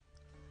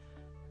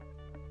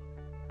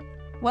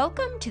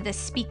Welcome to the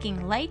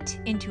Speaking Light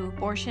into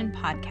Abortion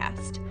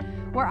podcast,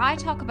 where I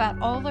talk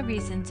about all the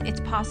reasons it's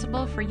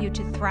possible for you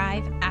to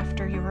thrive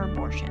after your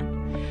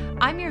abortion.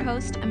 I'm your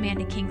host,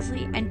 Amanda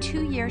Kingsley, and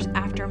 2 years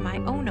after my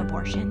own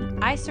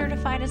abortion, I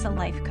certified as a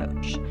life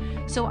coach,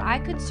 so I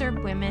could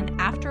serve women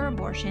after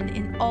abortion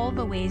in all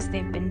the ways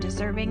they've been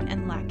deserving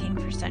and lacking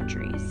for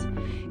centuries.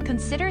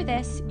 Consider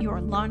this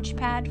your launch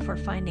pad for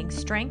finding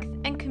strength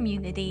and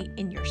community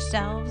in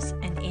yourselves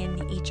and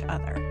in each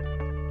other.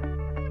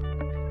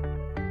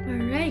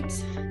 All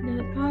right,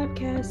 another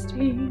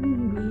podcasting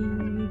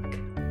week.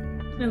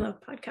 I love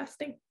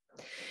podcasting.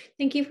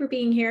 Thank you for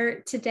being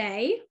here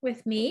today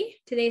with me.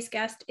 Today's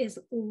guest is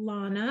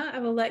Lana. I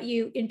will let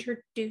you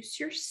introduce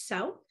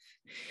yourself.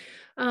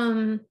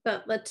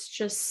 But let's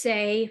just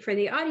say for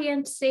the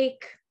audience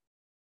sake,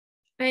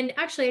 and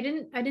actually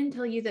I didn't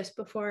tell you this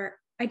before.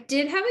 I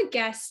did have a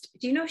guest.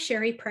 Do you know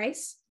Sherry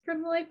Price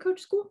from the Life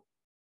Coach School?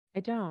 I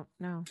don't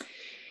know.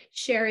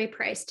 Sherry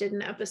Price did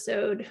an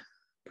episode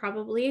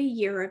probably a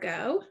year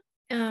ago.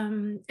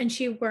 And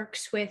she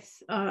works with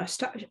I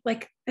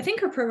think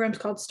her program's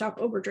called Stop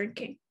Over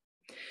Drinking.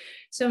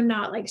 So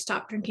not like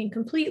stop drinking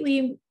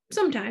completely.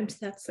 Sometimes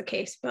that's the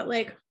case, but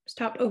like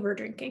stop over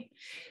drinking.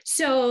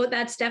 So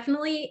that's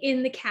definitely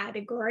in the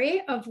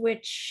category of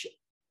which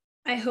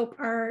I hope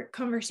our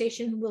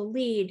conversation will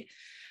lead,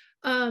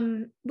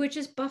 which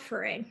is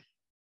buffering.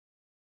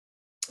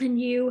 And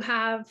you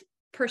have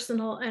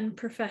personal and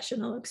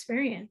professional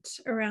experience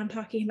around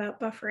talking about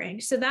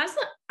buffering. So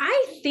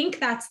I think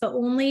that's the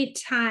only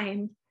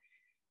time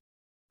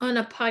on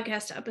a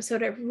podcast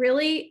episode I've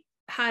really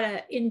had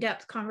an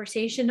in-depth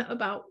conversation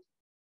about,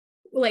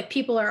 like,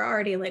 people are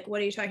already like, what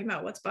are you talking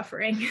about? What's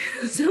buffering?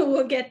 So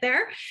we'll get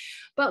there.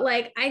 But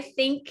like, I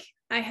think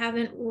I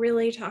haven't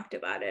really talked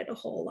about it a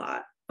whole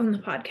lot on the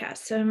podcast.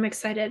 So I'm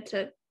excited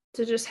to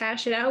just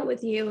hash it out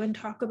with you and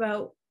talk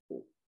about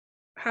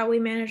how we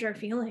manage our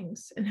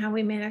feelings and how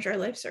we manage our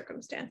life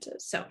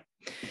circumstances. So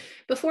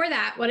before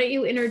that, why don't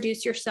you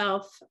introduce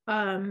yourself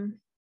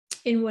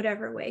in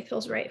whatever way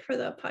feels right for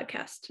the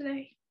podcast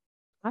today?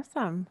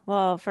 Awesome.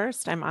 Well,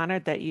 first, I'm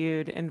honored that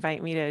you'd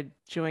invite me to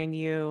join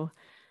you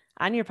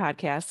on your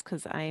podcast,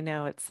 because I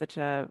know it's such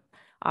a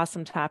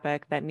awesome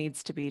topic that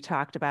needs to be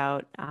talked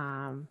about.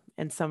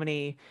 And so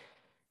many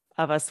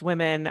of us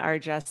women are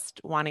just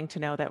wanting to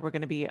know that we're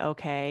going to be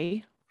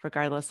okay,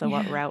 regardless of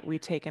what route we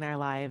take in our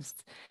lives.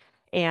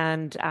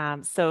 And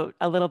so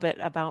a little bit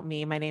about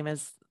me. My name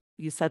is,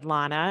 you said,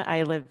 Lana.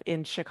 I live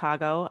in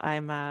Chicago.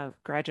 I'm a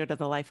graduate of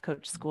the Life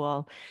Coach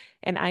School,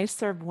 and I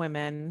serve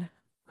women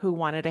who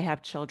wanted to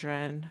have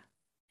children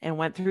and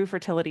went through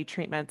fertility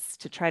treatments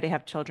to try to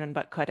have children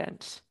but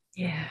couldn't.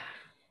 Yeah.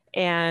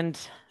 And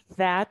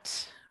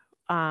that,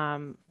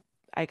 I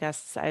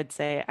guess I'd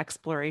say,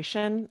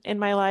 exploration in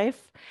my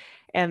life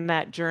and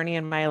that journey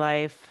in my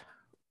life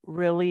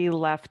really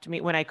left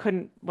me when I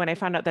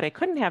found out that I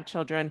couldn't have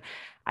children.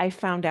 I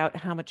found out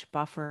how much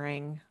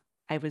buffering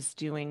I was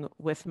doing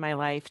with my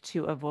life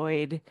to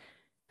avoid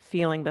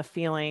feeling the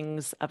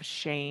feelings of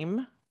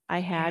shame I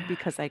had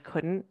because I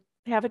couldn't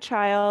have a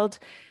child,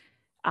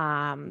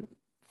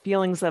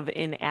 feelings of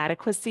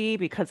inadequacy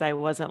because I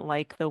wasn't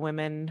like the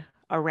women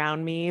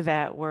around me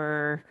that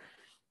were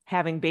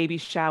having baby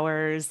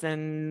showers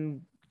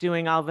and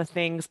doing all the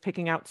things,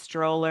 picking out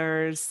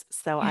strollers.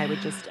 So I would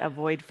just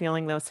avoid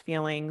feeling those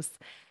feelings.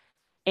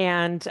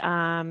 And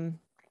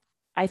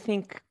I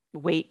think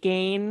weight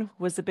gain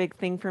was a big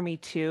thing for me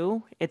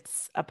too.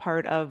 It's a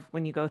part of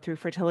when you go through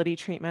fertility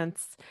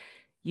treatments,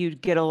 you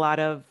get a lot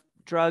of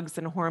drugs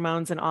and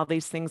hormones and all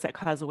these things that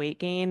cause weight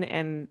gain.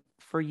 And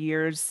for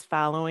years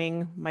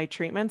following my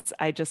treatments,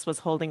 I just was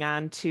holding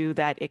on to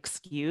that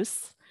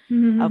excuse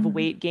of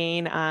weight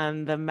gain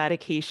on the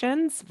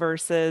medications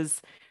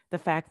versus the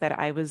fact that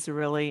I was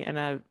really in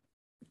a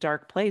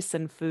dark place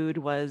and food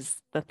was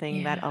the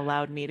thing that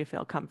allowed me to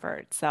feel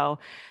comfort. So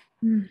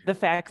the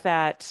fact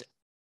that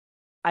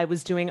I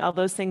was doing all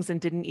those things and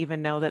didn't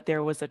even know that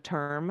there was a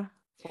term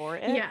for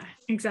it. Yeah,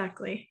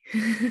 exactly.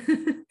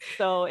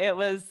 So it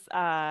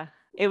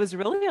was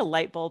really a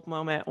light bulb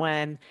moment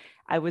when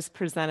I was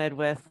presented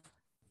with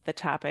the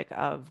topic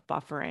of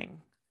buffering.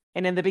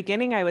 And in the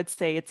beginning, I would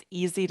say it's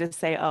easy to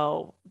say,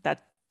 oh,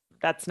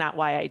 that's not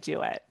why I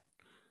do it.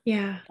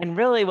 Yeah. And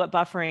really what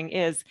buffering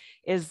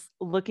is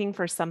looking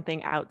for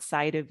something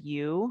outside of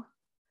you,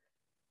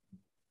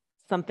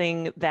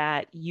 something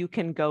that you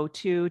can go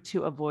to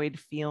avoid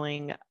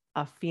feeling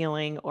a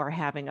feeling or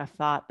having a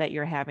thought that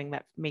you're having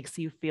that makes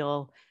you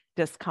feel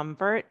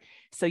discomfort.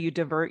 So you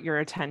divert your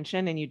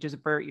attention and you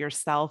divert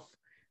yourself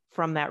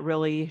from that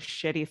really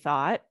shitty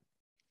thought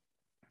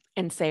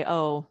and say,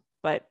 oh,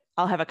 but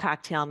I'll have a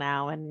cocktail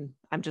now and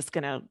I'm just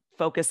going to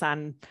focus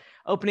on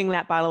opening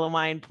that bottle of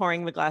wine,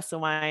 pouring the glass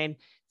of wine,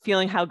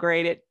 feeling how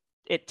great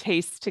it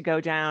tastes to go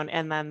down.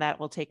 And then that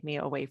will take me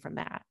away from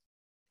that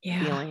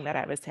feeling that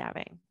I was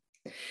having.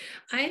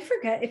 I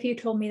forget if you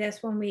told me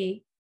this when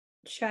we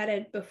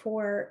chatted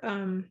before.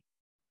 How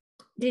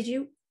did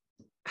you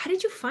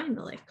find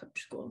the Life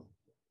Coach School?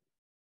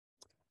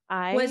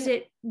 Was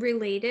it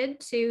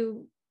related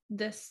to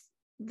this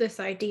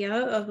idea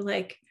of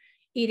like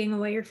eating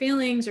away your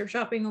feelings or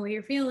shopping away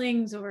your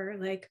feelings, or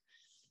like,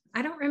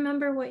 I don't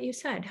remember what you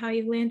said, how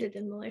you landed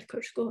in the life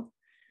coach school.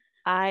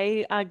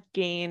 I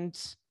gained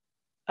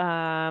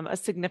a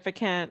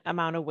significant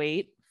amount of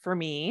weight for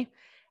me.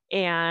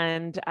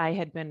 And I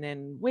had been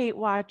in Weight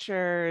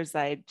Watchers.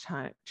 I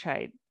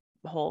tried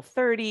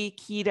Whole30,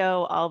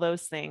 keto, all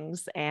those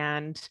things.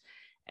 And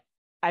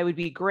I would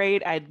be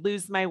great. I'd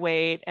lose my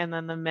weight. And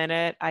then the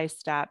minute I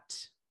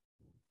stopped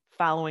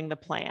following the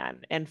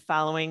plan and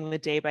following the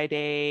day by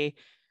day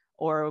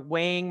or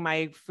weighing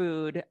my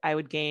food, I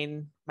would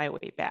gain my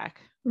weight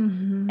back.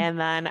 Mm-hmm. And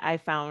then I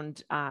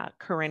found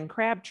Corinne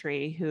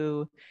Crabtree,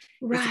 who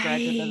is a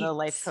graduate of the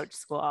Life Coach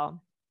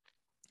School.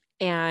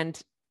 And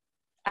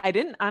I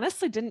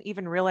honestly didn't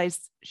even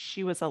realize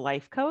she was a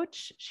life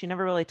coach. She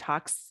never really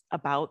talks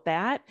about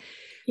that.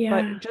 Yeah.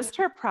 But just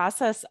her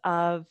process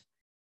of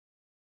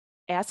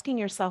asking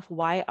yourself,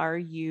 why are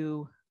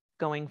you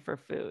going for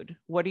food?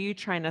 What are you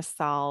trying to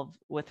solve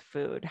with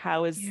food?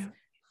 How is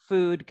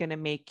food going to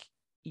make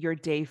your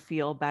day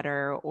feel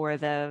better, or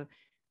the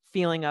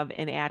feeling of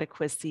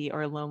inadequacy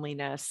or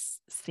loneliness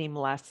seem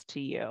less to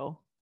you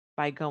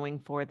by going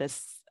for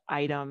this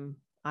item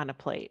on a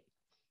plate?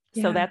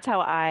 Yeah. So that's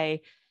how I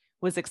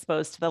was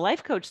exposed to the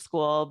Life Coach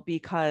School,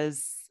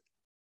 because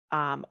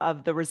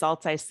of the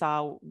results I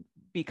saw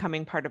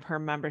becoming part of her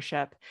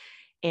membership.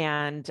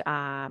 And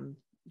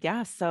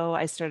so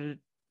I started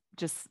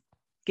just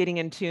getting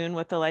in tune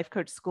with the Life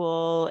Coach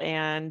School.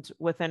 And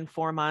within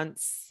 4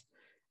 months,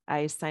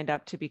 I signed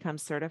up to become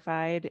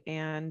certified,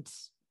 and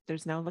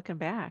there's no looking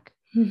back.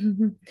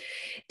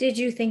 Did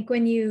you think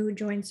when you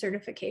joined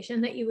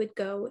certification that you would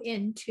go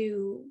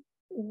into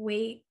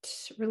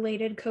weight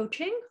related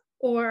coaching,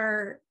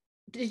 or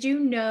did you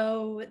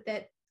know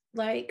that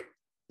like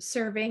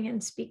serving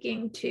and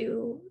speaking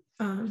to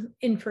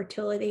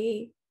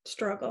infertility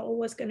struggle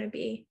was going to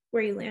be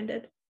where you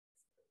landed?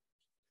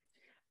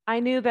 I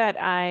knew that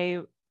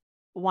I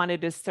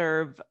wanted to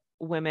serve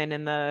women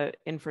in the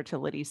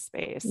infertility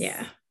space.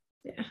 Yeah.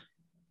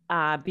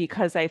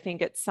 Because I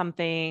think it's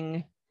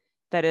something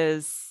that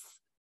is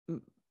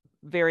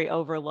very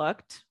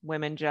overlooked.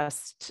 Women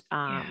just,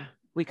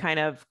 we kind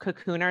of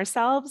cocoon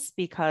ourselves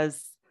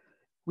because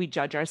we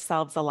judge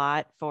ourselves a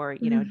lot for,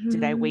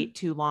 did I wait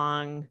too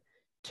long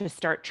to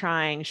start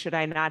trying? Should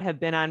I not have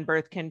been on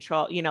birth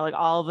control? Like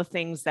all the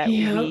things that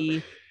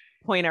we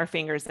point our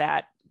fingers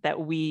at that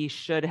we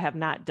should have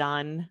not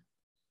done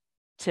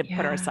to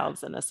put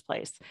ourselves in this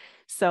place.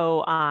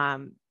 So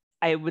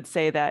I would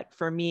say that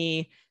for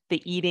me,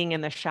 the eating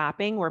and the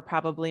shopping were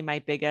probably my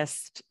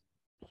biggest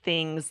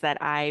things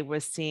that I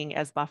was seeing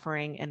as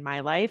buffering in my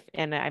life.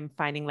 And I'm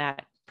finding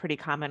that pretty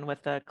common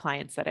with the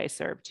clients that I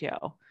serve too.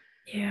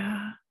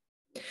 Yeah.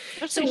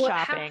 Especially so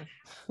shopping.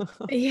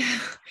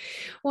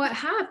 What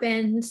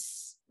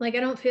happens, like,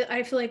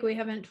 I feel like we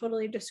haven't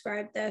totally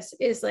described this,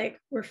 is like,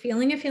 we're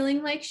feeling a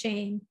feeling like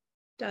shame,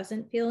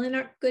 doesn't feel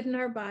good in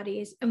our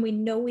bodies. And we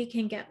know we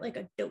can get like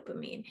a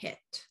dopamine hit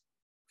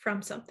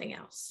from something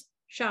else,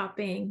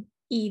 shopping,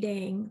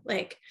 eating,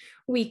 like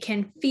we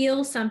can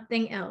feel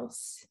something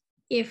else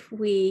if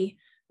we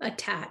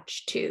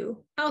attach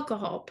to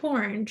alcohol,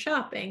 porn,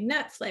 shopping,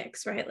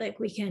 Netflix, right? Like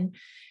we can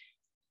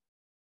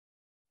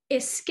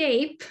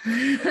escape,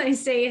 I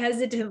say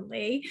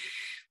hesitantly,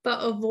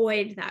 but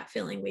avoid that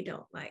feeling we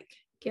don't like: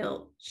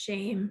 guilt,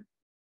 shame,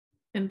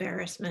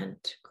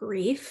 embarrassment,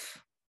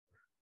 grief,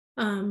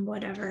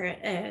 whatever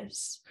it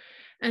is.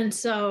 And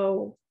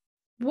so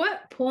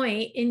what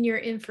point in your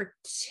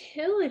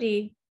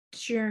infertility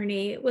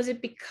journey was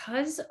it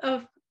because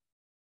of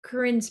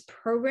Corinne's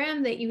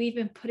program that you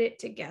even put it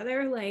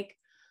together? Like,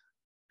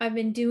 I've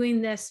been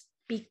doing this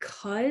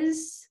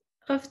because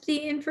of the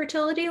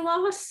infertility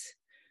loss?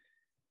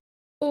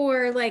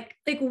 Or like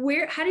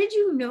where, how did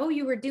you know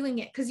you were doing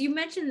it? Because you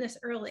mentioned this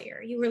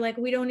earlier. You were like,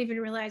 we don't even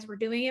realize we're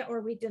doing it,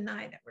 or we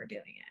deny that we're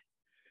doing it.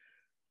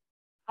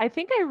 I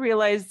think I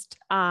realized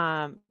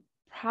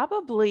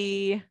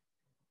probably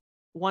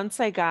once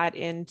I got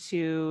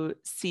into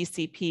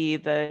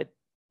CCP, the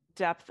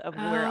depth of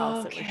where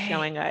else it was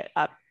showing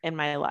up in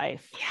my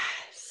life.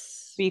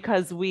 Yes.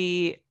 Because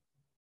we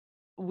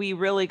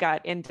really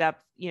got in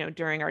depth,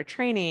 during our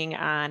training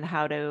on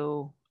how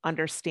to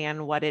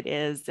understand what it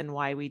is and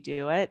why we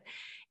do it.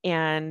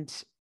 And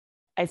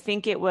I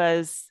think it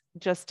was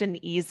just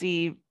an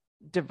easy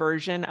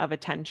diversion of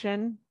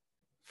attention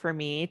for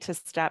me to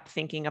stop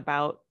thinking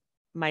about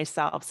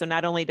myself. So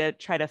not only to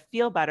try to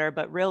feel better,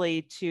 but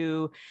really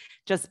to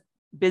just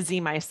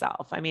busy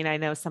myself. I mean, I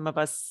know some of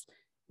us,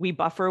 we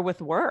buffer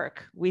with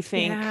work. We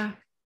think,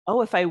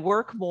 oh, if I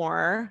work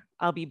more,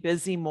 I'll be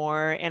busy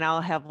more and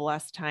I'll have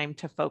less time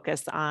to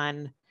focus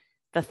on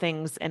the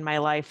things in my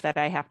life that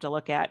I have to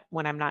look at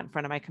when I'm not in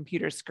front of my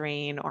computer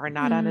screen or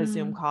not on a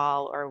Zoom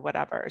call or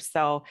whatever.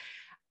 So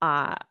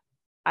I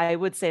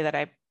would say that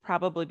I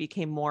probably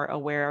became more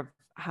aware of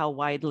how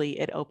widely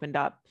it opened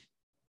up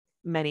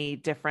many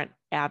different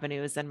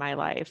avenues in my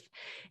life.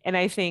 And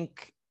I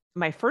think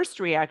my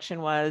first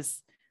reaction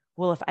was,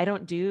 well, if I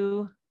don't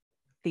do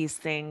these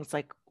things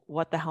like,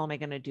 what the hell am I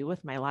going to do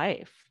with my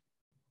life?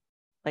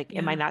 Like,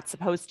 am I Yeah. not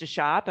supposed to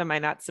shop? Am I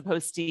not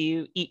supposed to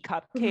eat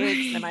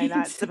cupcakes? Am I not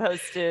Right.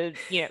 supposed to,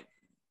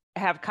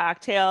 have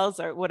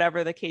cocktails or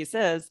whatever the case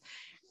is?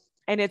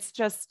 And it's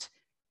just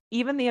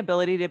even the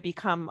ability to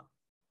become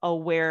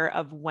aware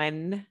of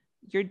when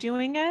you're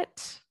doing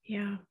it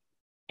Yeah.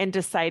 and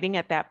deciding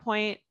at that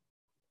point,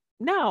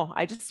 no,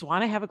 I just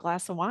want to have a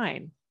glass of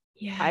wine.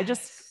 Yes.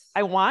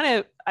 I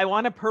want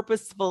to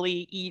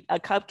purposefully eat a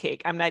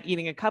cupcake. I'm not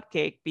eating a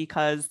cupcake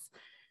because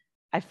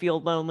I feel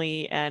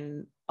lonely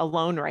and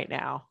alone right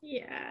now.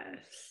 Yes.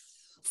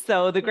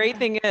 So the great Yeah.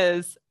 thing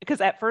is,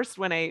 because at first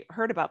when I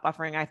heard about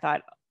buffering, I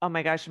thought, oh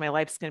my gosh, my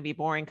life's going to be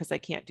boring because I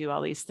can't do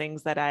all these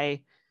things that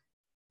I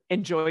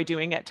enjoy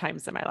doing at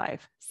times in my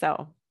life.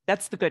 So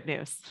that's the good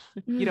news.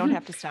 You don't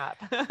have to stop.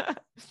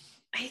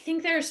 I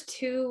think there's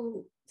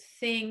two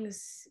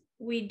things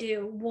we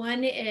do.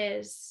 One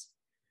is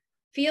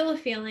feel a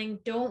feeling,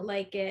 don't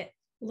like it,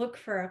 look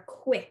for a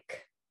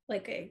quick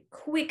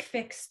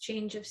fix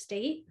change of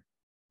state.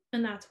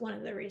 And that's one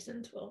of the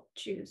reasons we'll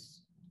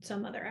choose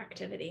some other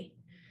activity.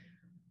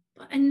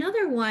 But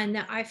another one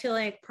that I feel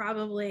like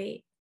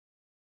probably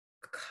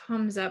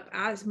comes up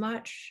as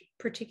much,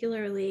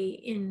 particularly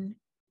in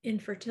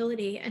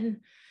infertility,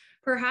 and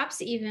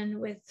perhaps even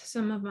with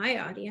some of my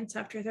audience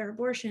after their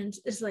abortions,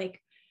 is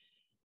like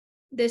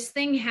this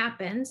thing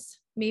happens.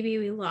 Maybe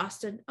we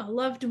lost a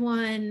loved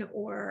one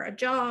or a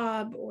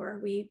job,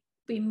 or we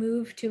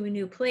moved to a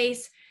new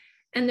place,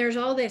 and there's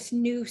all this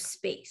new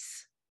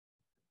space.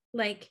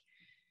 Like,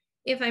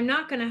 if I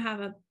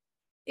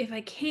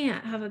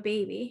can't have a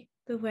baby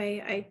the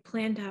way I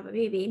plan to have a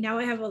baby, now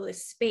I have all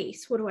this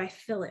space. What do I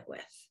fill it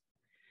with?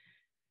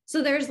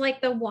 So there's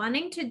like the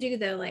wanting to do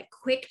the like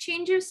quick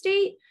change of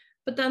state,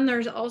 but then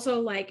there's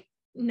also like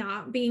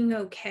not being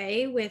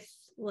okay with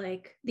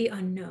like the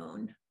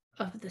unknown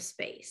of the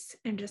space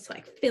and just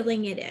like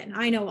filling it in.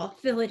 I know I'll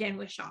fill it in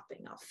with shopping.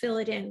 I'll fill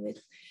it in with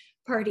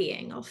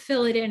partying. I'll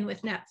fill it in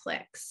with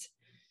Netflix.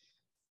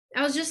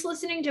 I was just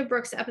listening to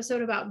Brooke's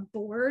episode about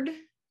bored.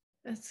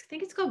 I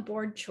think it's called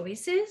Bored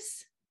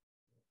Choices.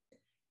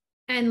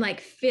 And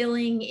like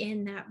filling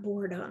in that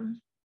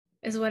boredom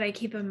is what I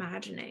keep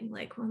imagining.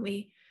 Like when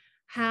we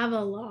have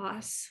a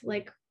loss,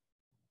 like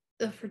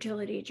the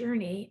fertility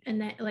journey, and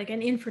then like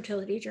an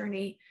infertility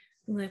journey,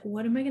 I'm like,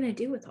 what am I going to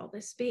do with all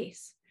this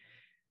space?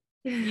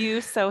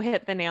 You so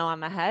hit the nail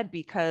on the head,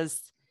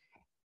 because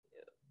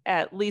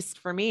at least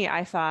for me,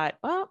 I thought,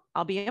 well,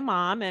 I'll be a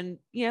mom, and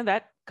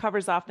that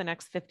covers off the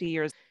next 50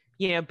 years,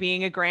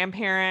 being a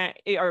grandparent,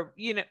 or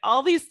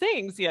all these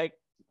things. Like,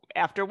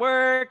 after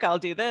work, I'll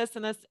do this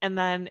and this, and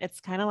then it's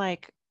kind of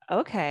like,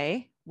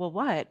 okay, well,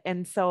 what?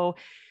 And so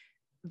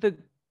the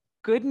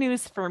good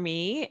news for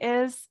me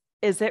is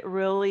it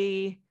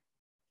really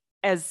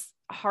as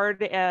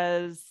hard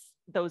as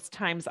those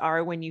times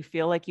are, when you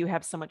feel like you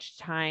have so much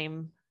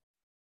time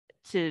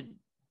to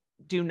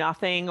do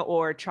nothing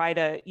or try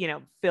to,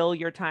 fill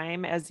your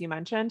time, as you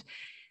mentioned?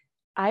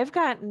 I've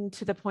gotten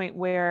to the point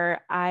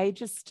where I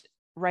just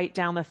write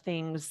down the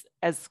things,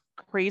 as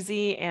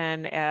crazy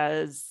and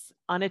as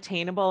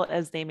unattainable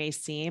as they may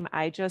seem.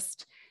 I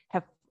just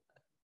have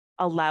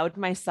allowed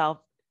myself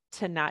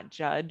to not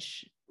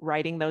judge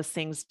writing those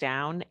things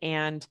down,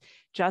 and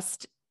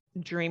just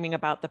dreaming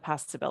about the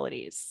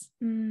possibilities,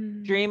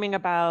 dreaming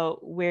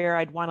about where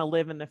I'd want to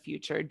live in the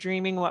future,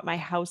 dreaming what my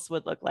house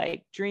would look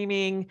like,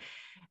 dreaming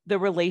the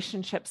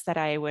relationships that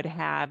I would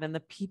have and the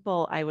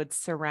people I would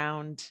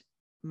surround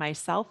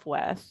myself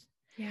with.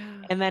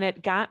 Yeah. And then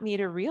it got me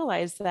to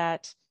realize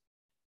that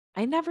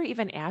I never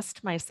even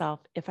asked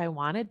myself if I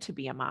wanted to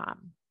be a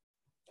mom.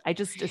 I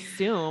just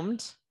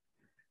assumed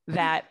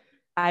that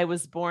I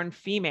was born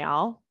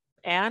female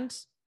and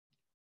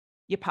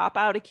you pop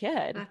out a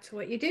kid. That's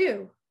what you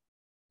do.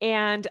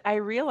 And I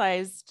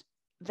realized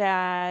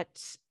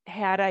that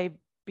had I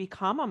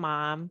become a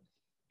mom,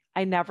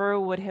 I never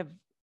would have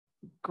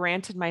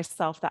granted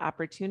myself the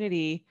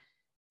opportunity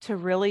to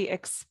really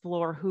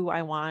explore who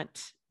I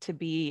want to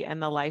be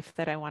and the life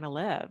that I want to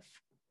live.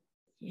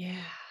 Yeah.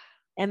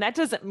 And that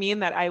doesn't mean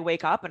that I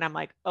wake up and I'm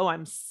like, oh,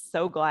 I'm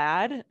so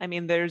glad. I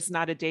mean, there's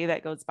not a day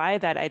that goes by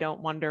that I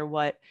don't wonder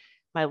what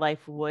my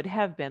life would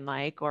have been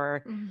like,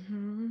 or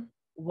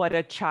what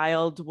a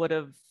child would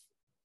have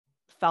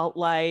felt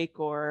like,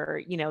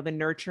 or, the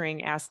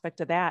nurturing aspect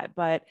of that.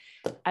 But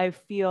I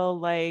feel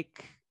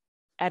like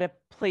at a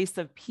place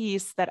of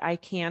peace that I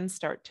can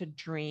start to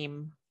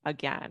dream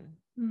again.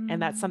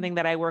 And that's something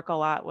that I work a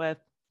lot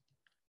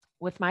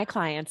with my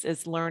clients,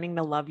 is learning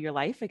to love your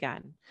life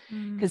again.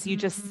 Because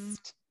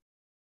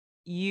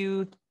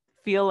you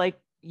feel like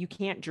you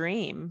can't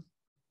dream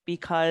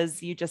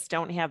because you just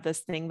don't have this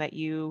thing that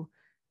you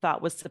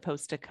thought was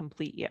supposed to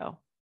complete you.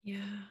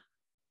 Yeah.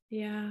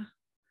 Yeah.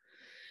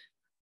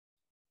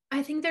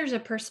 I think there's a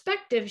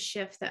perspective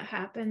shift that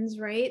happens,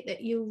 right?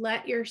 That you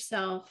let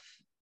yourself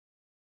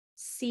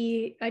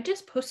see. I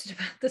just posted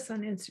about this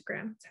on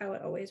Instagram. It's how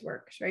it always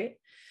works, right?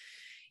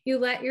 You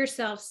let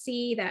yourself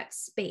see that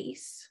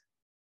space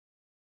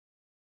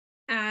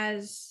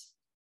as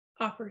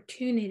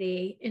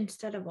opportunity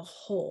instead of a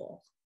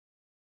hole.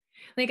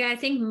 Like, I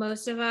think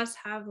most of us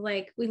have,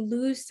 like, we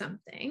lose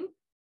something,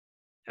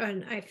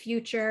 a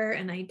future,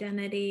 an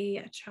identity,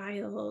 a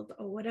child,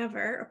 or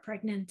whatever, a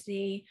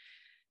pregnancy,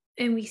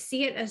 and we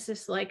see it as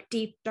this like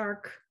deep,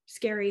 dark,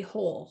 scary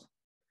hole.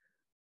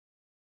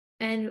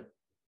 And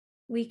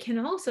we can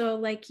also,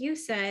 like you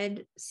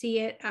said, see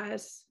it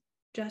as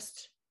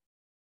just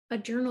a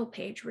journal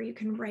page where you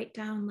can write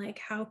down, like,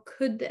 how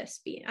could this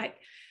be?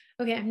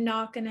 I'm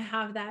not going to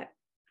have that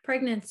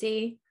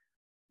pregnancy.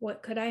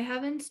 What could I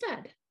have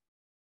instead?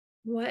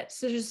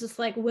 So there's this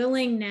like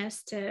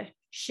willingness to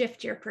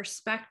shift your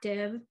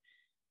perspective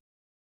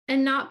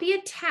and not be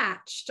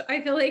attached.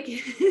 I feel like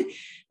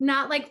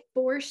not like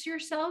force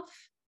yourself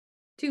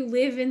to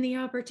live in the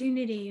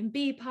opportunity and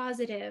be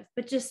positive,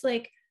 but just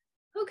like,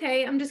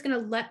 okay, I'm just going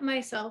to let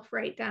myself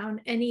write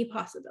down any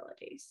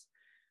possibilities.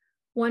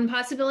 One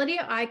possibility,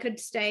 I could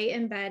stay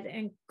in bed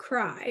and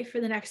cry for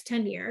the next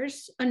 10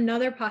 years.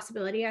 Another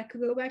possibility, I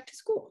could go back to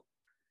school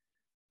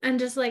and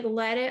just like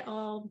let it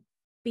all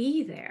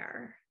be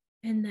there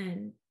and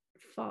then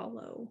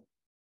follow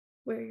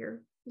where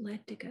you're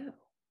led to go.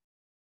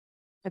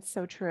 It's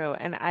so true.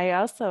 And I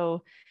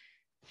also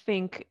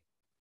think,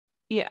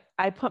 yeah,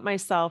 I put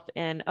myself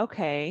in,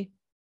 okay,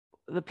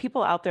 the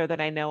people out there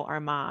that I know are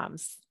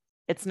moms.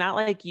 It's not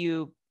like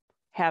you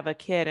have a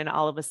kid and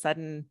all of a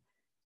sudden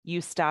you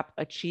stop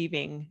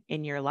achieving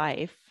in your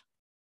life.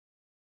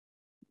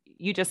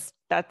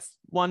 That's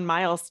one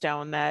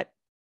milestone that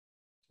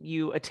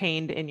you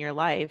attained in your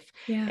life.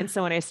 Yeah. And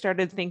so when I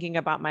started thinking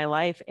about my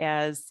life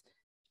as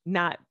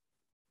not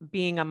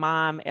being a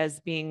mom, as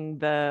being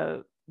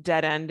the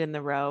dead end in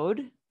the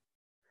road,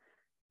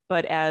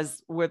 but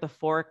as where the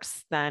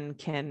forks then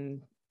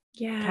can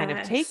kind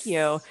of take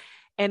you.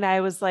 And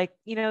I was like,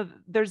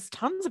 there's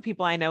tons of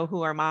people I know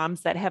who are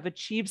moms that have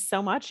achieved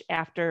so much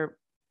after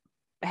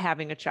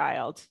having a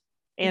child.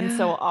 And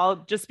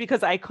so just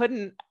because I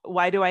couldn't,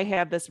 why do I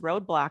have this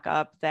roadblock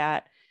up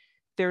that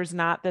there's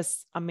not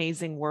this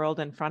amazing world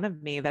in front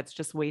of me that's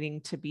just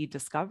waiting to be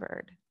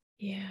discovered?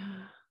 Yeah.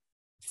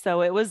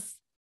 So it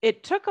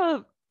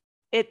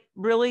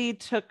really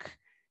took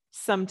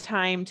some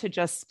time to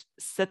just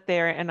sit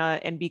there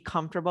and be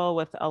comfortable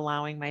with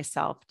allowing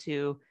myself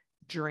to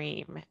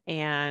dream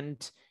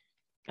and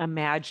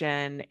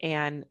imagine.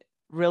 And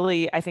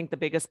really, I think the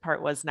biggest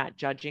part was not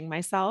judging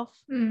myself.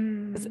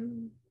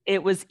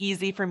 It was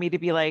easy for me to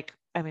be like,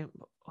 I mean,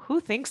 who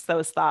thinks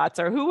those thoughts,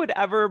 or who would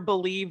ever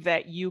believe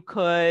that you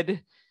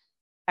could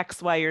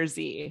X, Y, or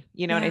Z,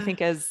 And I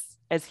think as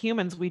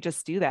humans, we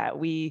just do that.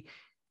 We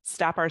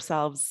stop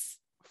ourselves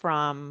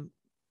from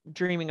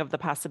dreaming of the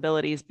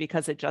possibilities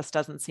because it just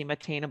doesn't seem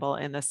attainable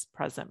in this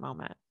present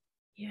moment.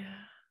 Yeah.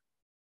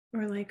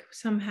 Or like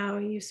somehow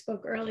you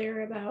spoke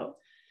earlier about,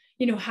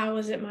 how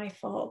was it my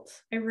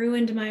fault? I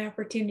ruined my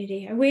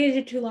opportunity. I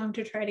waited too long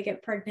to try to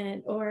get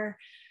pregnant, or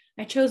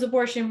I chose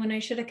abortion when I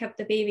should have kept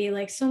the baby.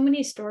 Like, so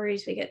many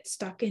stories we get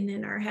stuck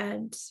in our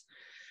heads.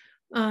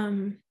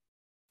 And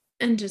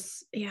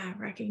just,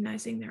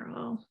 recognizing they're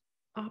all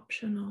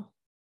optional.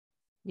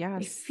 Yes.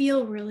 They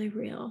feel really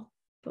real,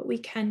 but we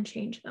can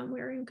change them.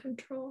 We're in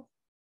control.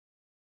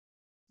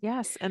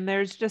 Yes. And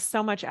there's just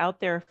so much out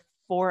there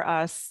for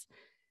us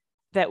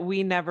that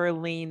we never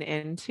lean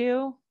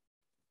into,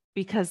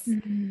 because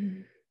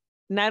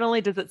not only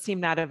does it seem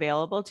not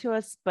available to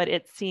us, but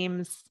it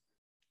seems,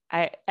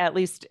 at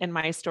least in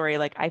my story,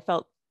 like I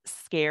felt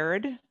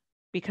scared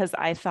because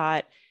I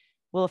thought,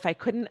 well, if I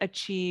couldn't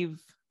achieve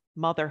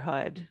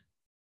motherhood,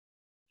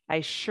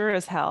 I sure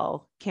as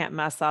hell can't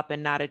mess up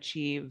and not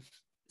achieve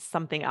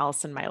something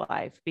else in my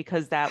life,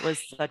 because that was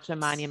such a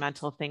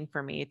monumental thing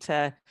for me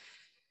to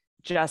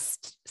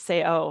just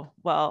say, oh,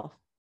 well,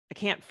 I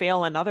can't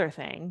fail another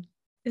thing.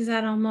 Is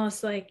that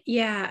almost like,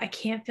 I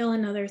can't fail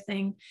another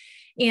thing.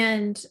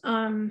 And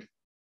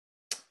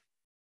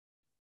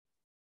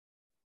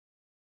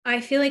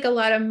I feel like a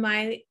lot of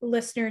my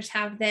listeners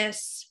have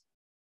this,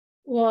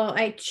 well,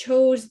 I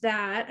chose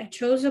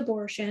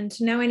abortion,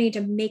 so now I need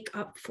to make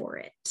up for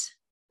it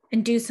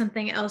and do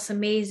something else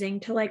amazing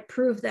to like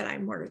prove that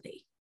I'm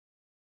worthy.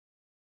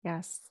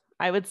 Yes,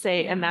 I would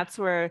say. And that's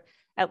where,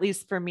 at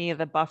least for me,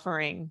 the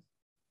buffering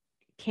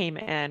came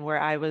in, where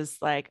I was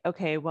like,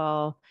 okay,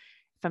 well,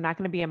 if I'm not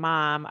going to be a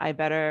mom, I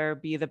better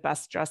be the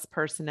best dressed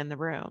person in the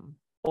room,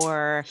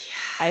 or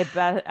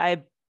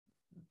I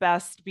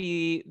best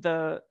be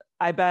the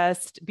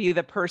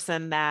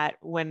person that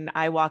when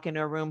I walk into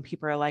a room,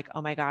 people are like,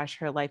 oh my gosh,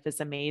 her life is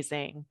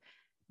amazing.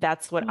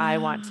 That's what I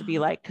want to be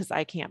like, because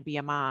I can't be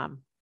a mom,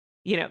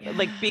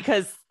 like,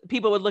 because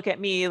people would look at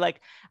me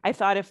like, I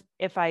thought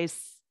if I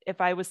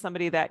was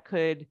somebody that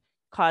could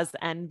cause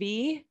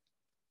envy,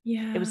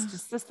 it was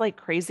just this like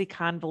crazy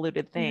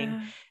convoluted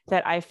thing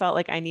that I felt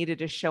like I needed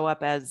to show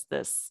up as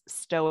this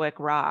stoic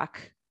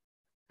rock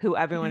who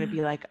everyone would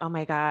be like, oh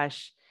my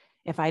gosh,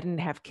 if I didn't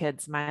have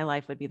kids, my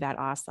life would be that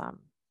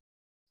awesome.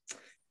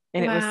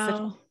 And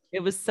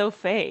it was so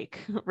fake,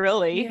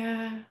 really.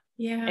 Yeah.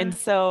 And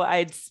so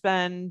I'd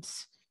spend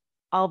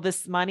all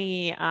this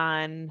money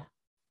on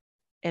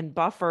and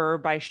buffer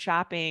by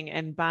shopping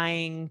and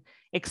buying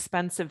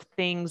expensive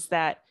things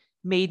that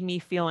made me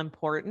feel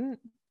important,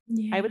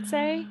 I would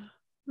say.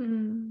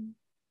 Mm.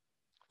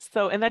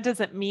 So, and that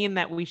doesn't mean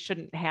that we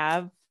shouldn't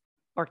have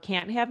or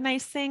can't have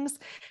nice things,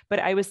 but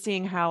I was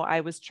seeing how I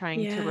was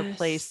trying to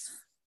replace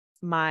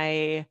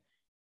my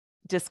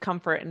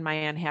discomfort and my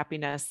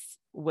unhappiness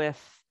with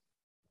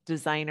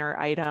designer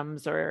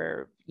items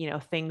or,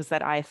 things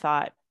that I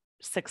thought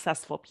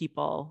successful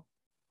people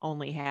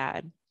only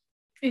had.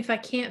 If I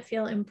can't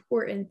feel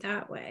important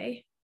that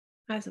way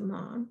as a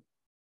mom,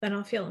 then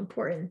I'll feel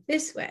important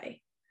this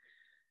way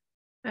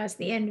as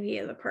the envy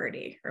of the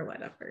party or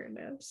whatever it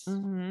is.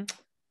 Mm-hmm.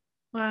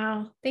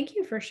 Wow. Thank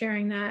you for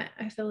sharing that.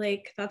 I feel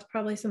like that's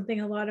probably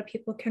something a lot of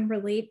people can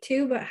relate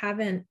to, but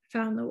haven't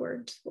found the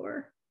words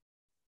for.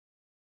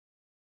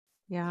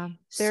 Yeah.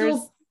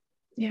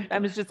 I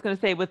was just going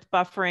to say with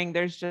buffering,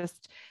 there's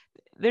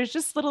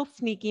just little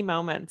sneaky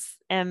moments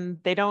and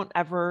they don't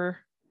ever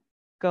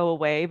go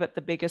away. But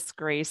the biggest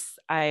grace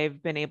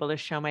I've been able to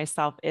show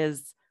myself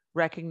is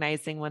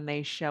recognizing when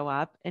they show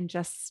up and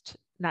just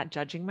not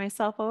judging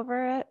myself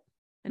over it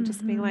and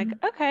just being like,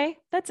 okay,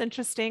 that's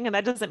interesting. And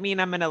that doesn't mean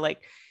I'm going to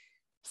like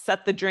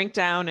set the drink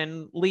down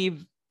and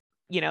leave,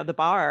 the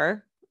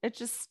bar. It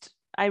just,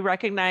 I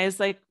recognize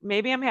like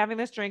maybe I'm having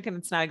this drink and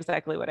it's not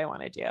exactly what I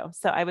want to do.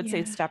 So I would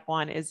say step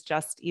one is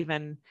just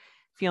even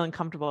feeling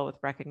comfortable with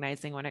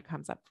recognizing when it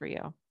comes up for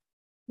you.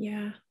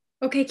 Yeah.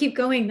 Okay, keep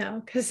going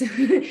though, because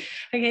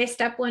okay,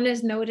 step one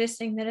is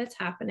noticing that it's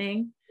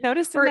happening.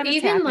 Noticing or that it's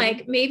even happening.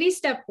 Like maybe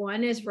step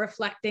one is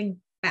reflecting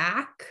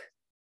back,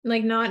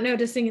 like not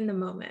noticing in the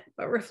moment,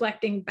 but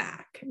reflecting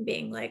back and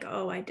being like,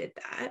 oh, I did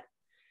that.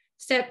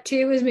 Step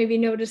two is maybe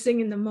noticing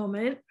in the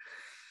moment.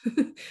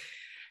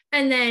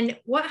 And then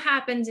what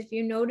happens if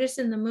you notice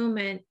in the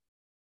moment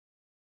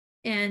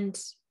and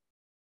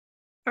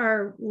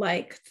are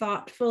like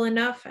thoughtful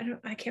enough,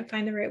 I can't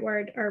find the right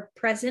word, are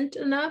present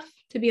enough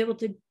to be able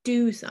to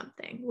do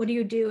something? What do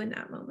you do in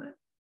that moment?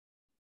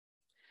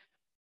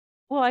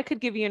 Well, I could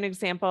give you an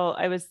example.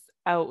 I was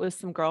out with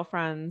some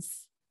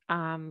girlfriends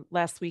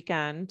last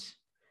weekend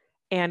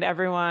and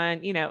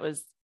everyone, it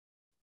was,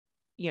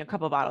 a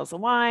couple of bottles of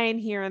wine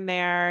here and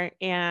there.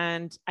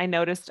 And I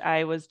noticed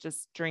I was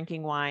just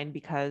drinking wine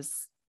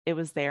because it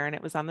was there and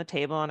it was on the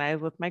table and I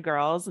was with my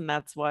girls and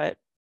that's what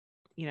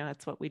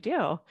we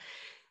do.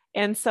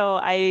 And so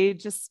I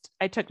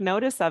took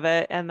notice of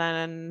it. And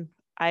then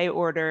I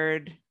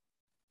ordered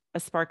a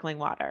sparkling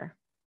water,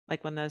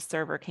 like when the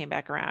server came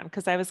back around,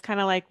 because I was kind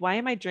of like, why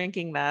am I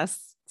drinking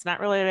this? It's not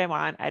really what I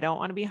want. I don't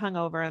want to be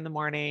hungover in the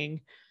morning.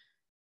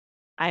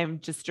 I'm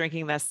just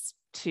drinking this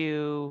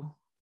to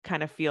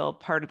kind of feel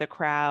part of the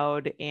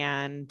crowd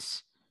and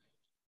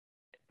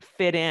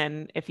fit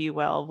in, if you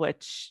will,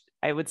 which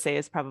I would say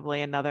is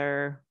probably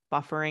another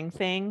buffering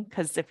thing.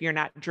 Because if you're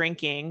not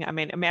drinking, I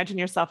mean, imagine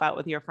yourself out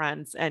with your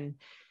friends and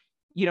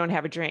you don't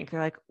have a drink. They're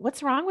like,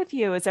 what's wrong with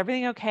you? Is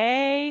everything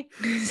okay?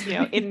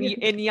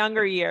 In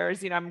younger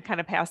years, I'm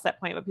kind of past that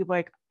point, but people are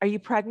like, are you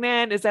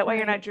pregnant? Is that why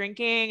you're not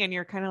drinking? And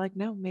you're kind of like,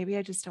 no, maybe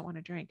I just don't want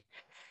to drink.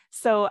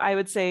 So I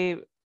would say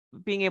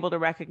being able to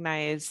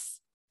recognize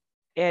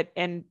it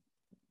and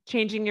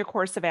changing your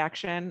course of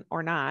action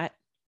or not.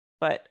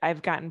 But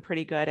I've gotten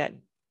pretty good at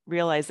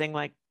realizing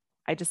like,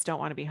 I just don't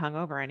want to be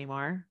hungover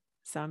anymore.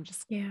 So I'm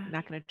just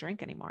not going to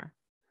drink anymore.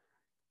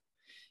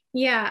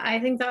 Yeah, I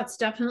think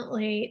that's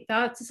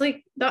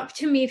like, that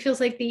to me feels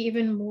like the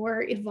even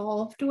more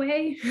evolved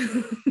way.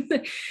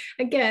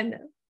 Again,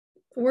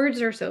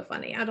 words are so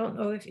funny. I don't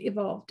know if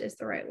evolved is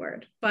the right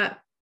word, but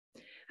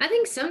I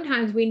think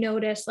sometimes we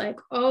notice like,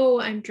 oh,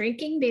 I'm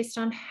drinking based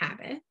on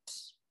habit.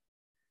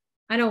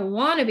 I don't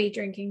want to be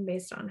drinking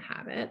based on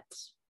habit.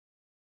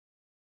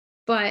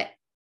 But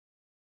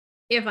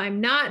if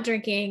I'm not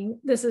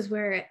drinking, this is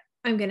where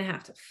I'm going to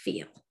have to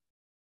feel.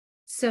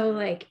 So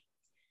like,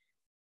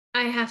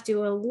 I have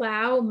to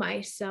allow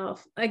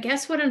myself, I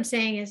guess what I'm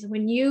saying is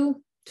when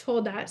you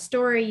told that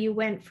story, you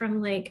went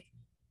from like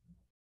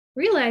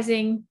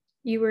realizing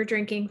you were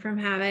drinking from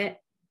habit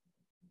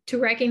to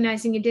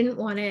recognizing you didn't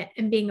want it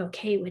and being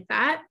okay with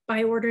that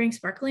by ordering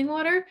sparkling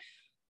water.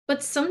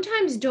 But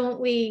sometimes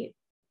don't we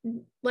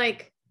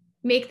like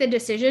make the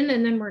decision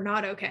and then we're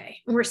not okay.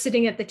 And we're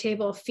sitting at the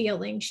table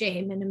feeling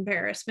shame and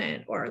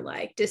embarrassment or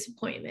like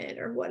disappointment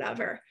or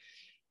whatever.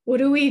 What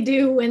do we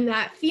do when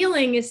that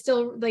feeling is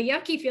still, the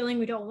yucky feeling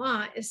we don't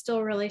want is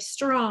still really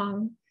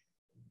strong,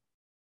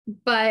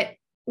 but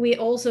we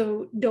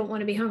also don't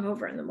want to be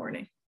hungover in the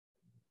morning?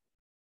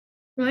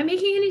 Am I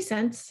making any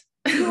sense?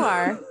 You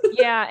are.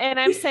 Yeah. And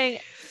I'm saying,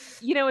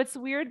 it's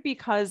weird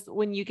because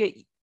when you get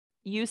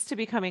used to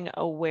becoming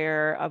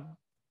aware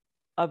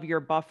of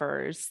your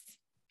buffers,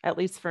 at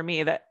least for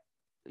me, that,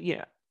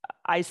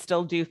 I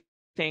still do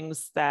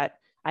things that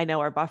I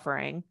know are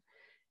buffering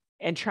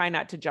and try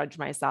not to judge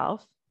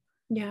myself.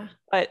 Yeah.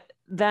 But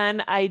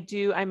then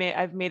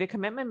I've made a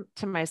commitment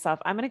to myself.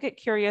 I'm going to get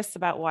curious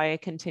about why I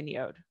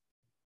continued.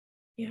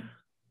 Yeah.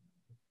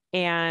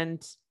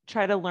 And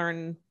try to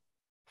learn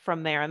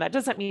from there. And that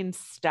doesn't mean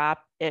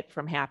stop it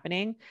from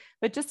happening,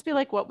 but just be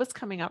like, what was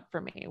coming up for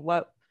me?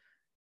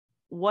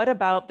 What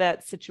about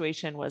that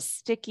situation was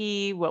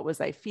sticky? What was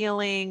I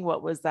feeling?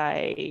 What was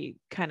I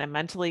kind of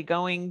mentally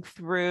going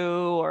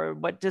through, or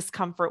what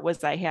discomfort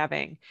was I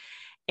having?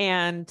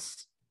 And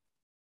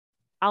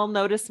I'll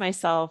notice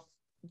myself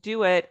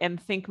do it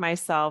and think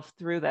myself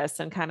through this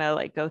and kind of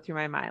like go through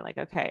my mind, like,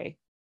 okay,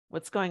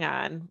 what's going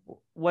on?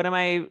 What am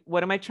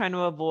I trying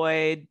to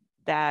avoid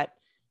that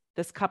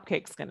this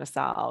cupcake's going to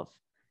solve?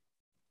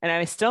 And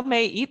I still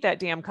may eat that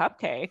damn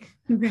cupcake,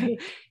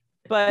 Right.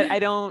 but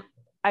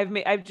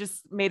I've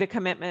just made a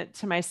commitment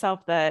to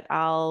myself that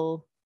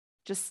I'll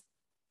just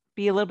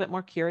be a little bit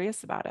more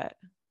curious about it.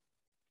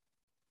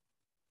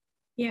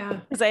 Yeah.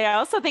 Because I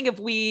also think if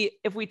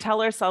we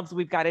tell ourselves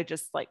we've got to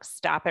just like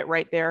stop it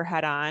right there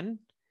head on,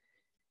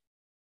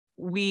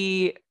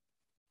 we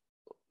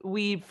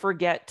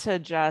forget to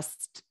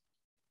just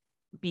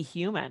be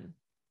human.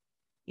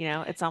 You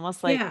know, it's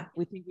almost like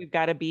we think we've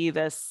got to be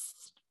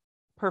this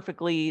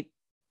perfectly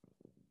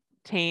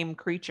tame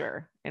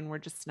creature, and we're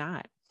just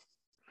not.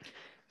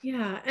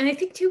 Yeah. And I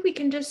think too, we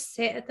can just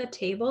sit at the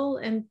table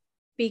and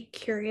be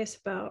curious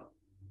about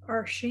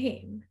our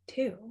shame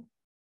too.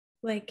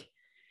 Like,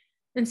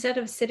 instead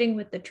of sitting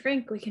with the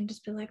drink, we can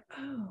just be like,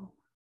 oh,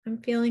 I'm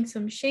feeling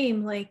some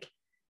shame. Like,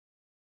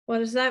 what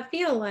does that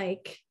feel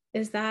like?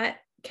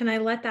 Can I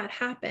let that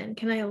happen?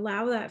 Can I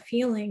allow that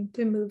feeling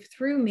to move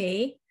through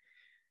me?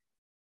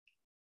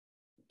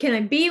 Can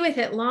I be with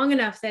it long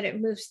enough that it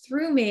moves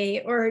through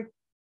me? Or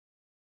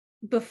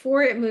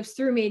before it moves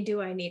through me,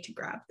 do I need to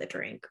grab the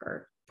drink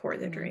or pour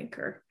the drink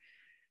or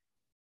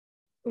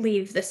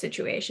leave the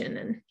situation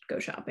and go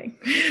shopping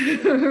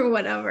or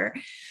whatever?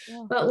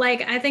 Yeah. But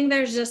like, I think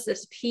there's just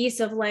this piece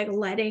of like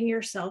letting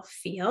yourself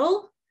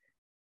feel.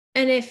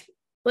 And if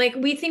like,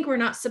 we think we're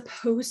not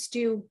supposed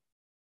to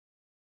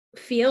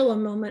feel a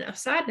moment of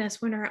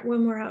sadness when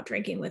we're out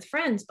drinking with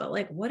friends, but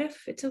like, what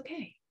if it's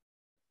okay?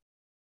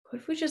 What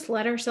if we just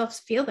let ourselves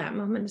feel that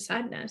moment of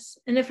sadness?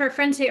 And if our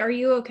friends say, are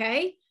you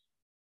okay?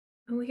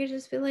 And we could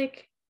just be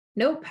like,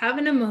 nope,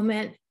 having a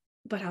moment,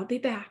 but I'll be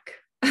back.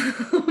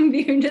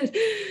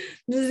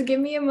 just give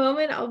me a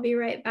moment, I'll be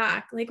right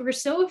back. Like, we're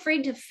so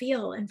afraid to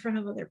feel in front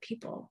of other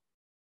people.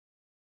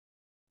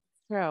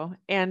 True.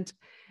 And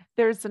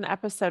there's an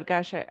episode,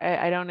 gosh,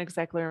 I don't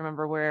exactly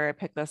remember where I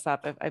picked this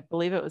up. I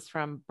believe it was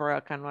from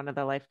Brooke on one of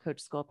the Life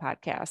Coach School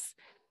podcasts,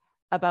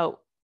 about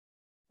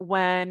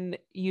when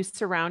you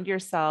surround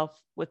yourself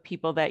with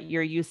people that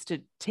you're used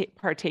to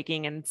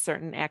partaking in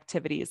certain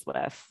activities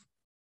with,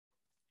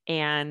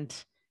 and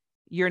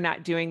you're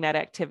not doing that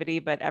activity,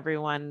 but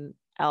everyone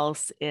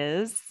else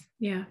is.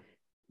 Yeah.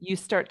 You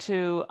start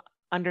to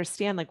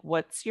understand, like,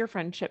 what's your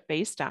friendship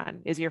based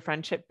on? Is your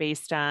friendship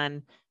based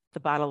on the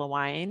bottle of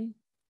wine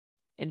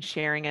and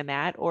sharing in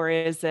that? Or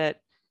is it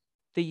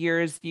the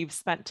years you've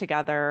spent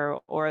together,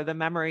 or the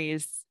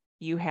memories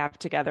you have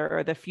together,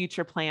 or the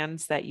future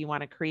plans that you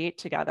want to create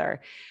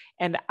together?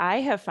 And I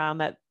have found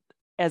that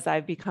as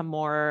I've become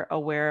more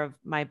aware of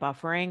my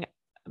buffering,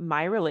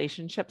 my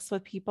relationships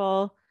with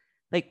people,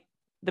 like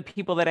the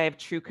people that I have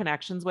true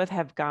connections with,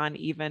 have gone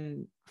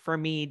even, for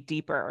me,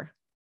 deeper.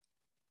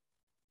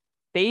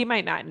 They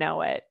might not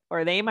know it,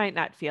 or they might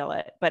not feel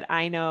it, but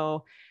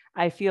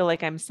I feel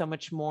like I'm so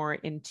much more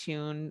in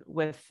tune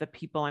with the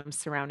people I'm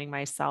surrounding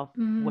myself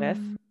with,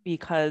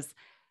 because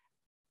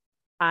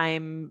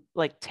I'm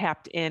like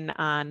tapped in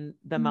on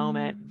the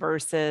moment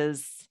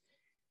versus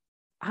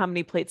how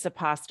many plates of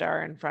pasta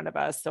are in front of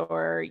us,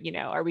 or, you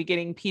know, are we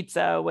getting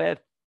pizza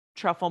with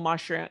truffle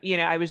mushroom? You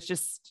know, I was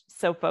just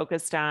so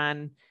focused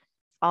on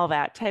all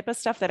that type of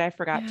stuff that I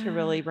forgot to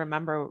really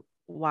remember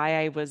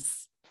why I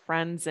was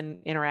friends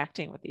and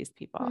interacting with these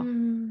people.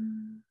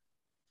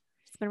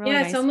 It's been really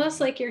nice. It's almost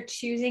like you're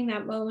choosing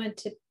that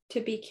moment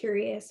to be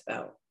curious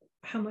about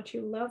how much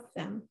you love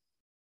them,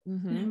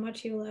 and how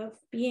much you love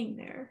being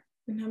there,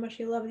 and how much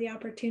you love the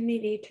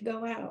opportunity to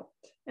go out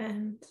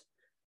and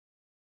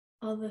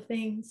all the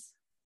things.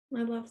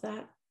 I love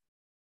that.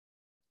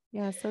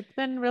 Yeah. So it's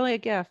been really a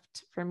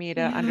gift for me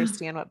to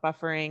understand what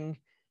buffering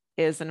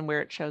is and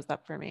where it shows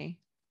up for me.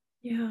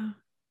 Yeah.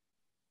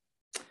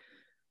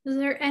 Is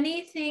there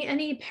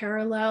any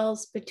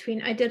parallels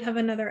between, I did have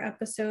another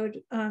episode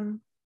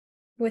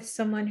with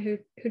someone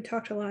who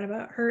talked a lot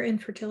about her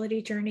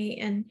infertility journey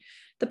and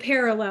the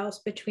parallels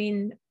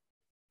between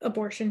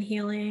abortion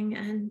healing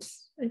and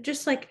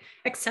just like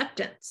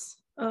acceptance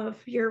of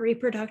your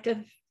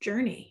reproductive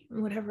journey,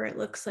 whatever it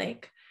looks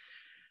like.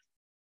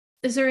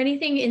 Is there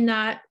anything in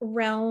that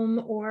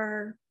realm,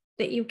 or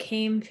that you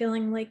came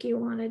feeling like you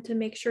wanted to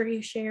make sure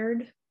you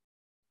shared?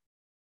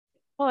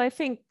 Well, I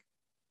think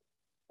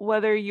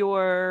whether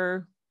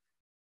you're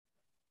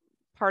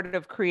part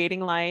of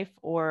creating life,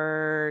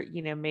 or,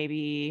 you know,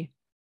 maybe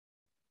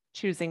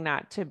choosing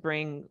not to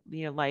bring,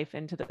 you know, life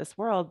into this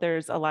world,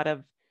 there's a lot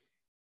of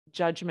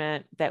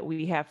judgment that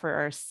we have for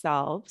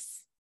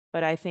ourselves.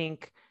 But I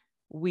think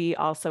we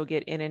also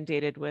get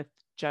inundated with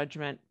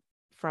judgment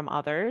from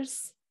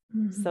others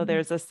So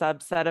there's a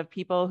subset of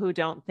people who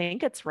don't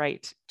think it's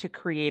right to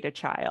create a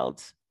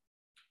child.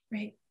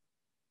 Right.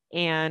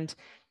 And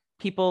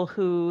people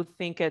who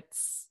think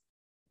it's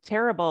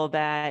terrible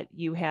that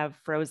you have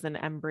frozen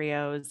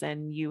embryos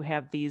and you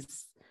have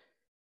these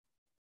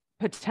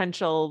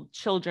potential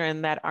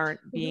children that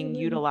aren't being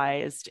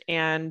utilized.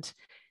 And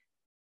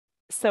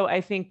so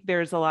I think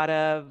there's a lot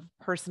of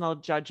personal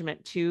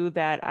judgment too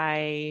that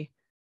I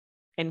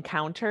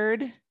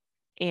encountered.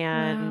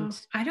 And wow.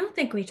 I don't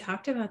think we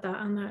talked about that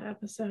on that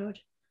episode.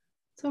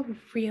 It's a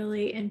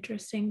really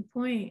interesting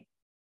point.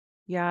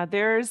 yeah,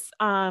 there's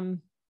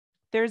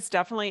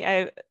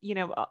definitely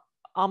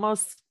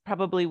almost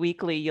probably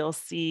weekly you'll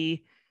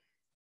see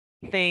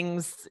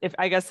things.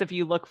 If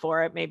you look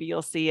for it, maybe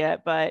you'll see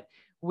it, but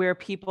where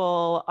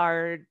people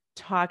are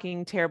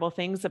talking terrible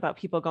things about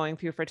people going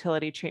through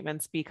fertility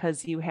treatments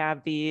because you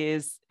have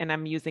these, and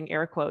I'm using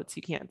air quotes,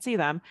 you can't see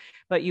them,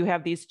 but you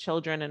have these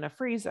children in a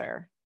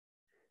freezer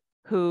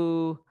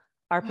who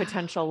are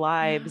potential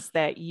lives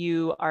that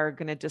you are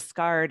going to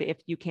discard if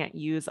you can't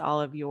use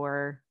all of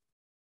your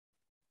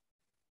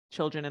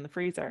children in the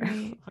freezer.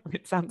 Right.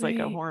 It sounds like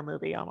a horror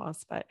movie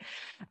almost, but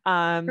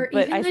or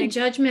but even I think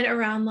judgment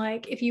around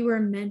like if you were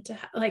meant to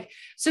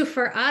so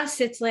for us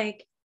it's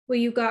like, well,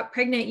 you got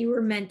pregnant, you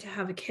were meant to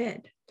have a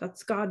kid,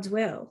 that's God's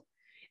will.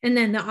 And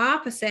then the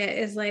opposite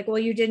is like, well,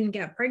 you didn't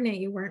get pregnant,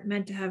 you weren't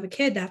meant to have a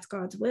kid, that's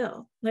God's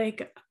will.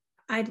 Like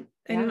I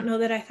don't know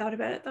that I thought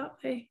about it that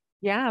way.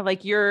 Yeah,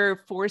 like you're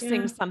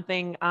forcing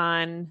something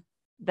on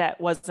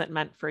that wasn't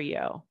meant for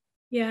you.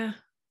 Yeah.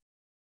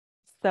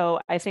 So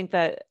I think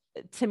that,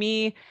 to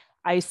me,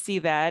 I see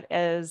that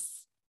as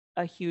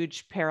a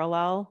huge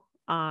parallel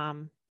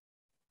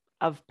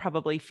of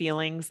probably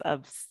feelings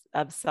of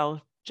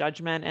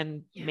self-judgment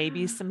and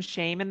maybe some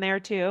shame in there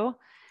too.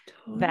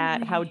 Totally.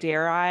 That how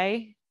dare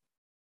I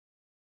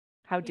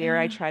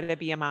try to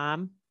be a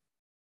mom?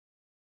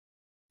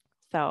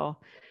 So,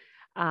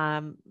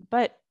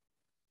 but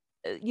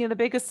the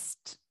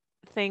biggest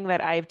thing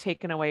that I've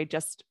taken away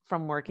just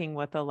from working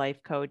with a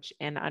life coach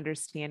and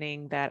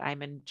understanding that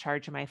I'm in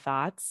charge of my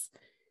thoughts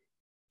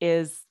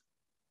is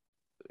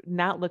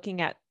not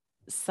looking at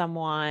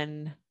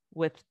someone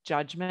with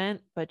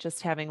judgment, but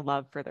just having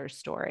love for their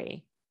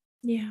story.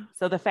 Yeah.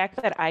 So the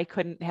fact that I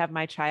couldn't have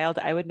my child,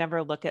 I would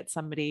never look at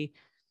somebody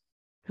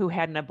who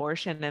had an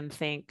abortion and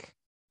think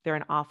they're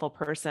an awful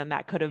person.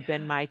 That could have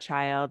been my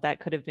child. That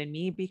could have been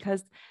me,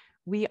 because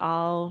we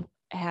all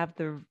have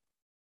the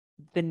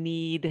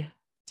need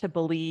to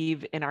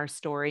believe in our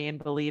story and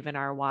believe in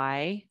our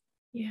why.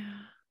 Yeah.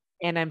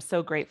 And I'm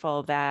so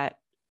grateful that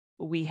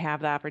we have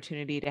the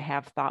opportunity to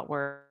have thought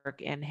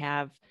work and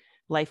have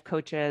life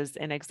coaches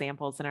and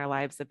examples in our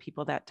lives of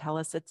people that tell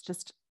us it's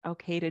just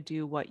okay to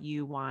do what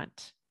you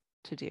want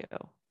to do.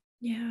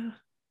 Yeah.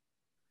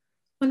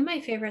 One of my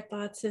favorite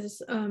thoughts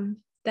is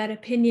that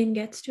opinion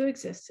gets to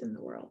exist in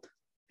the world.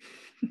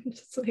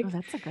 Just like, oh,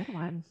 that's a good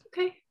one.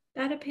 Okay,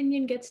 that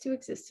opinion gets to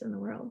exist in the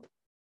world.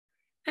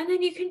 And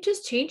then you can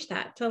just change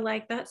that to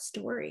like that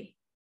story.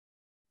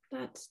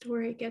 That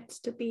story gets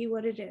to be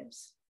what it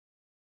is.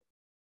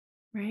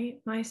 Right?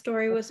 My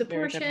story was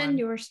abortion.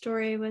 Your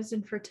story was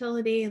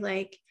infertility.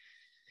 Like,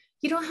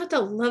 you don't have to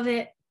love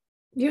it.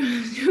 You don't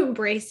have to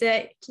embrace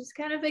it. Just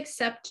kind of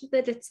accept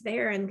that it's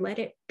there and let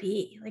it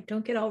be. Like,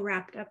 don't get all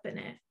wrapped up in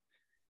it.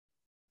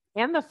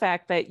 And the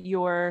fact that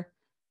you're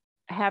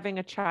having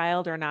a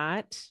child or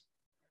not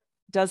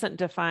doesn't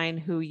define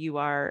who you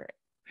are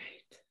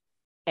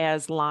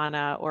as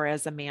Lana or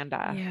as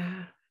Amanda.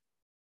 Yeah.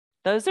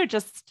 Those are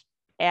just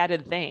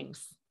added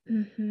things,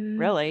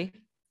 really.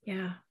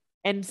 Yeah.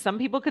 And some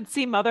people could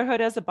see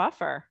motherhood as a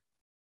buffer.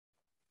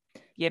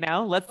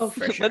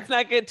 Let's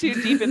not get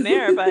too deep in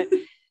there, but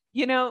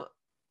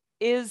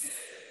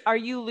are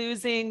you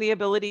losing the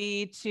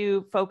ability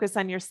to focus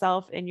on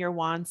yourself and your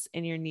wants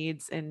and your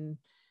needs and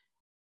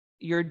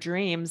your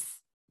dreams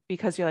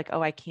because you're like,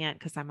 oh, I can't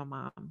because I'm a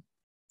mom?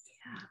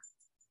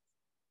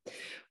 Yeah.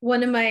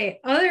 One of my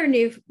another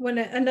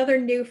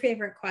new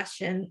favorite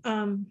question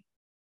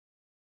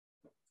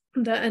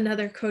that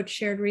another coach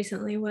shared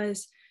recently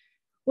was,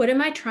 what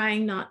am I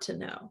trying not to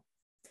know?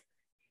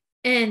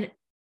 And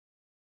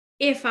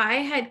if I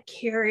had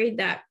carried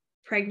that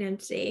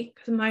pregnancy,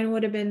 because mine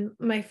would have been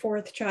my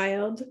fourth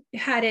child,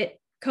 had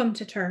it come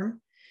to term.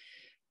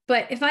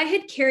 But if I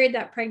had carried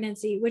that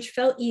pregnancy, which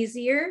felt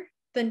easier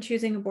than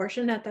choosing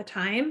abortion at the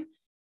time,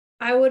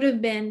 I would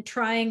have been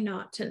trying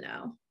not to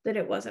know that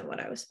it wasn't what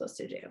I was supposed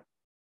to do.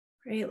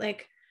 Right?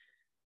 Like,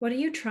 what are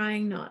you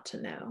trying not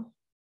to know?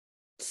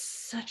 It's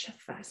such a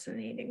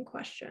fascinating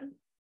question.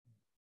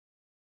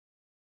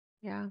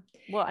 Yeah.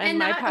 Well, and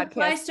that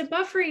applies to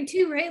buffering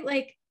too, right?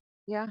 Like,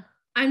 yeah,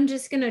 I'm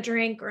just going to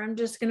drink, or I'm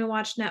just going to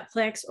watch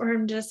Netflix, or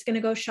I'm just going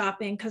to go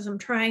shopping because I'm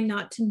trying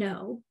not to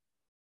know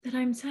that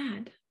I'm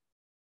sad,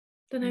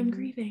 that I'm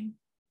grieving,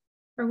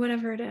 or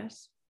whatever it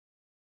is.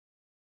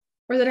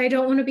 Or that I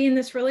don't want to be in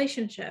this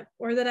relationship,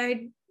 or that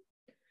I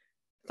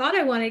thought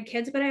I wanted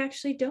kids, but I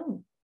actually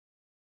don't.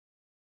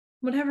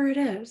 Whatever it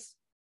is.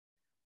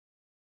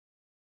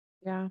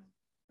 Yeah.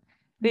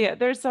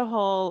 There's a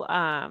whole,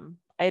 I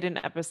had an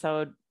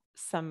episode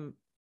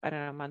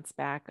months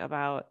back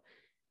about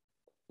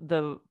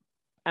the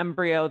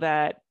embryo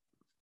that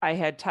I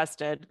had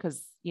tested,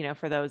 because,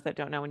 for those that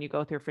don't know, when you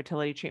go through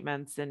fertility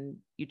treatments and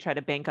you try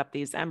to bank up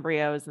these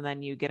embryos and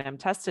then you get them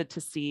tested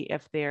to see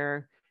if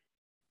they're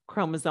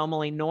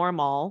chromosomally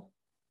normal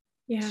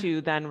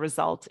to then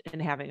result in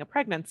having a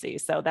pregnancy.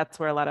 So that's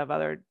where a lot of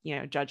other,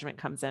 judgment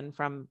comes in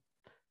from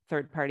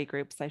third-party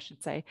groups, I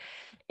should say.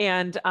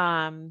 And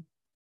I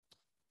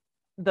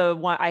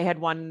had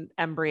one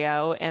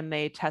embryo and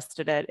they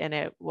tested it and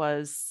it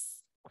was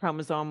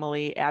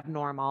chromosomally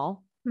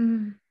abnormal.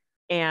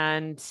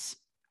 And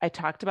I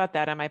talked about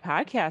that on my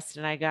podcast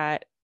and I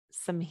got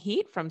some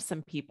heat from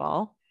some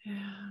people.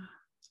 Yeah.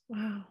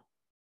 Wow.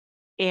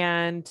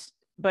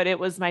 But it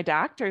was my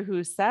doctor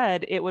who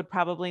said it would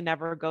probably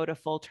never go to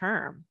full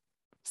term.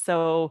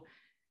 So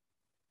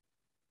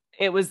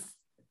it was,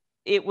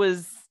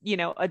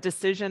 a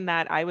decision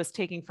that I was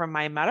taking from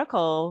my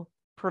medical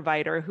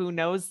provider, who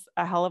knows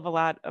a hell of a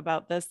lot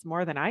about this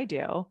more than I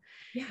do.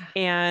 Yeah.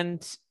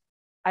 And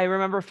I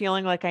remember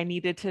feeling like I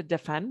needed to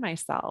defend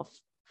myself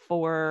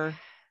for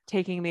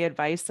taking the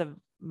advice of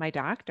my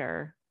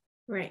doctor.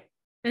 Right.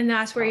 And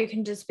that's where you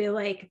can just be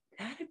like,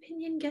 that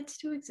opinion gets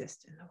to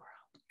exist in the world.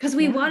 Because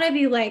we want to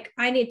be like,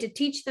 I need to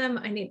teach them.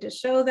 I need to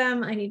show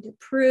them. I need to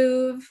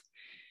prove.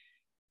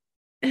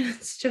 And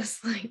it's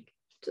just like,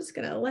 just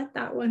going to let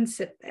that one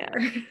sit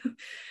there.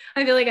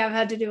 I feel like I've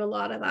had to do a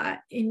lot of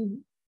that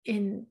in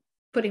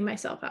putting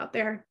myself out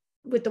there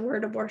with the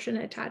word abortion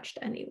attached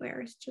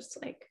anywhere. It's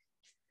just like,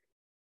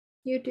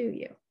 you do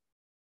you.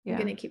 I'm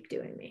going to keep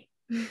doing me.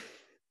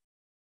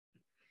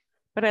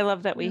 But I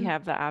love that we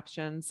have the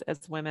options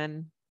as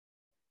women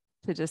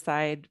to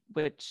decide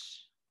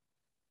which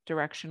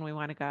direction we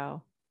want to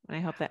go. And I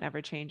hope that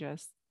never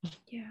changes.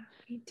 Yeah,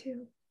 me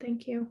too.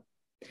 Thank you.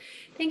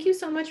 Thank you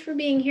so much for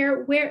being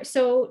here.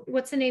 So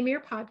what's the name of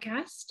your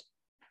podcast?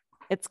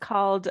 It's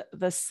called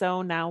the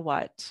So Now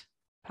What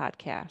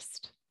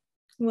podcast.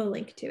 We'll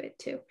link to it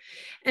too.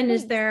 And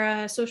Is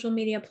there a social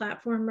media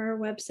platform or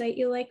website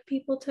you like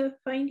people to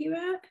find you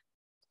at?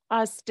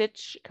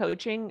 Stitch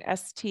Coaching,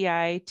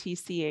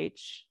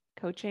 STITCH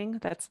Coaching.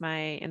 That's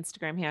my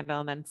Instagram handle,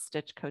 and then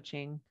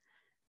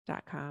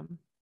stitchcoaching.com.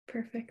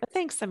 Perfect. But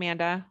thanks,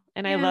 Amanda.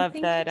 And I love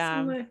that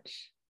so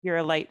much. You're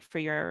a light for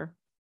your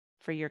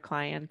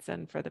clients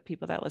and for the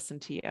people that listen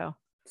to you.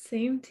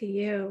 Same to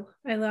you.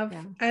 I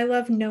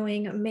love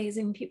knowing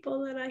amazing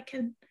people that I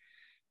can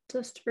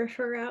just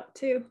refer out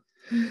to.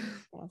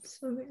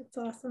 So it's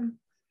awesome.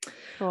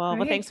 Cool.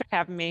 Well, thanks for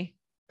having me.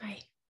 Bye.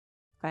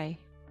 Bye.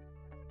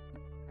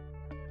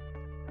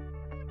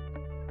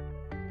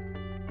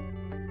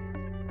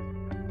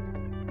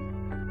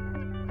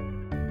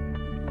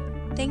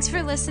 Thanks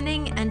for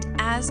listening, and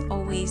as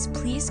always,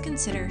 please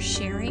consider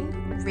sharing,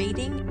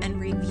 rating, and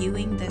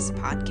reviewing this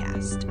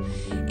podcast.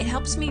 It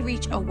helps me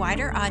reach a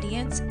wider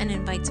audience and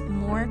invites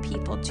more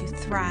people to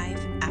thrive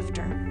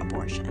after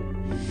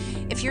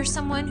abortion. If you're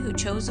someone who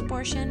chose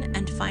abortion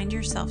and find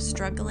yourself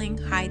struggling,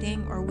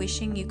 hiding, or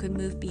wishing you could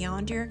move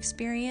beyond your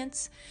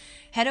experience,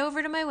 head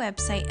over to my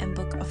website and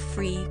book a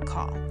free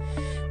call.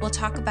 We'll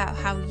talk about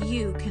how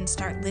you can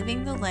start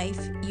living the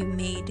life you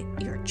made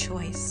your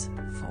choice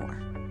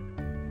for.